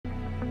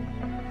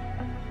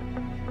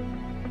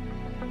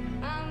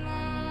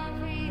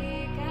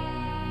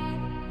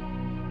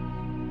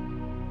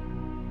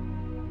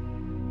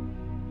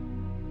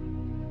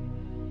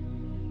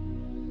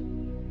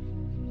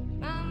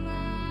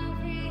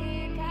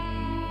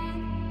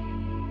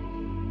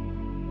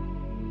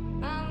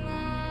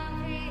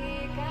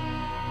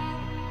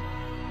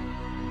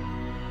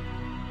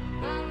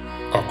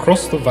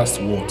Across the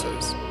vast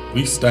waters,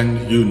 we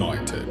stand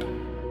united.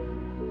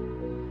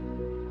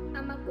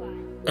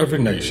 Every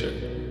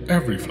nation,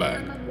 every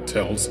flag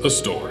tells a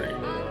story.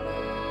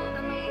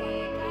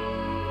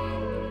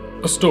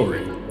 A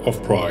story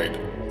of pride,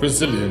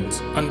 resilience,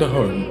 and a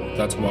home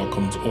that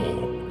welcomes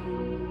all.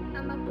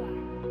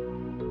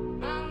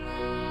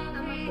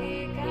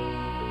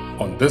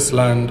 On this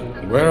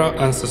land, where our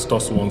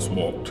ancestors once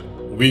walked,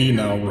 we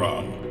now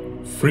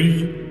run,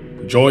 free,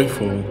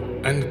 joyful,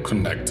 and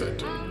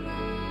connected.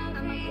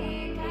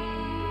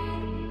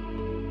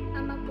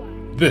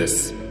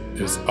 This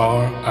is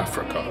our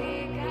Africa.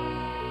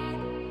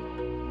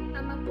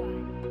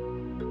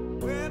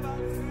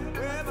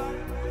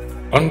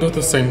 Under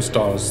the same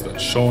stars that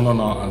shone on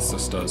our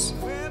ancestors,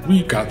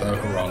 we gather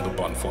around the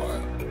bonfire,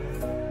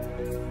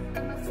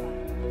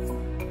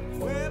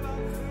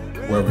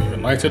 where we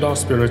united our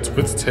spirits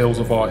with tales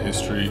of our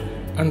history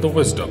and the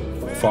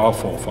wisdom of our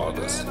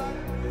forefathers.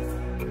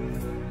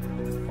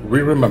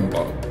 We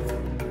remember,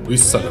 we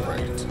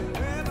celebrate,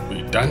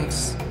 we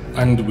dance,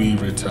 and we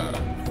return.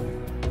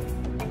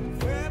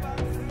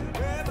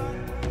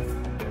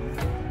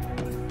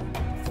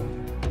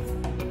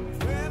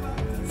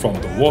 From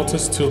the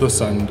waters to the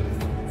sand,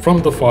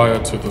 from the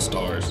fire to the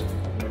stars,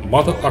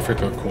 Mother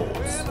Africa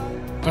calls,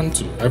 and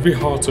to every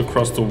heart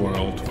across the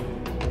world,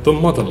 the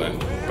motherland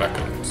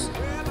beckons.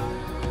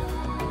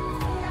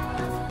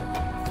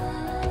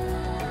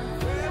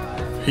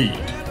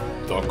 Heed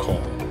the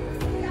call.